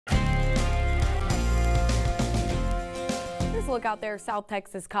look out there, South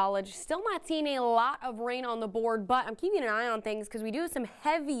Texas College. Still not seeing a lot of rain on the board, but I'm keeping an eye on things because we do have some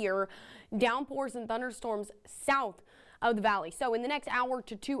heavier downpours and thunderstorms south of the valley. So in the next hour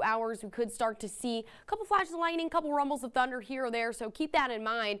to 2 hours, we could start to see a couple flashes of lightning, a couple rumbles of thunder here or there. So keep that in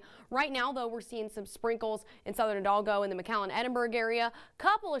mind. Right now, though, we're seeing some sprinkles in southern Hidalgo and the McAllen-Edinburg area.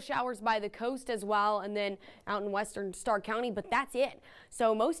 Couple of showers by the coast as well, and then out in western Starr County, but that's it.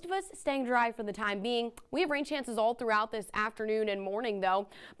 So most of us staying dry for the time being. We have rain chances all throughout this afternoon and morning, though.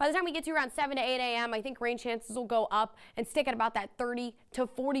 By the time we get to around 7 to 8 a.m., I think rain chances will go up and stick at about that 30 to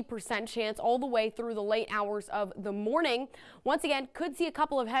 40% chance all the way through the late hours of the morning. Once again, could see a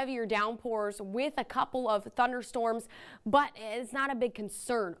couple of heavier downpours with a couple of thunderstorms, but it's not a big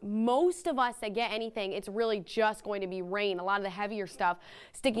concern. Most of us that get anything, it's really just going to be rain. A lot of the heavier stuff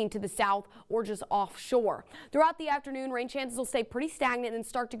sticking to the south or just offshore. Throughout the afternoon, rain chances will stay pretty stagnant and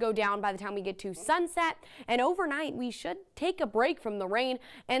start to go down by the time we get to sunset. And overnight, we should take a break from the rain,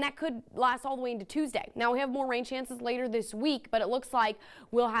 and that could last all the way into Tuesday. Now, we have more rain chances later this week, but it looks like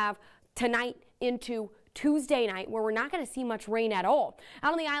we'll have tonight into Tuesday night where we're not going to see much rain at all.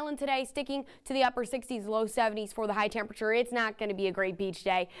 Out on the island today, sticking to the upper 60s, low 70s for the high temperature. It's not going to be a great beach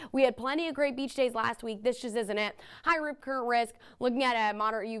day. We had plenty of great beach days last week. This just isn't it. High rip current risk, looking at a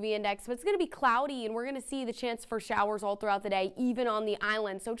moderate UV index, but it's going to be cloudy and we're going to see the chance for showers all throughout the day, even on the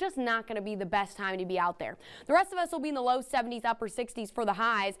island. So just not going to be the best time to be out there. The rest of us will be in the low 70s, upper 60s for the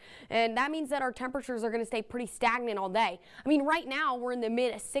highs, and that means that our temperatures are going to stay pretty stagnant all day. I mean, right now we're in the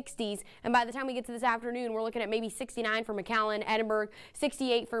mid 60s, and by the time we get to this afternoon, we're looking at maybe 69 for McAllen, Edinburg,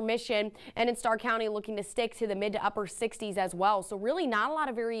 68 for Mission, and in Starr County looking to stick to the mid to upper 60s as well. So really not a lot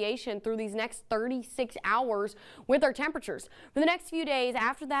of variation through these next 36 hours with our temperatures. For the next few days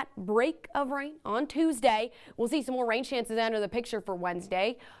after that break of rain on Tuesday, we'll see some more rain chances enter the picture for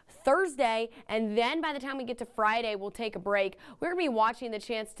Wednesday, Thursday, and then by the time we get to Friday, we'll take a break. We're going to be watching the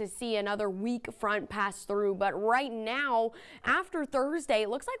chance to see another weak front pass through, but right now, after Thursday, it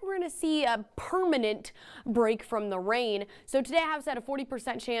looks like we're going to see a permanent break from the rain. So today I have set a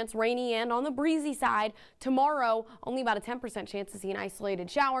 40% chance rainy and on the breezy side. Tomorrow, only about a 10% chance to see an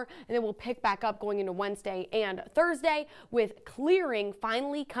isolated shower, and then we'll pick back up going into Wednesday and Thursday with clearing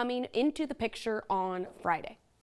finally coming into the picture on Friday.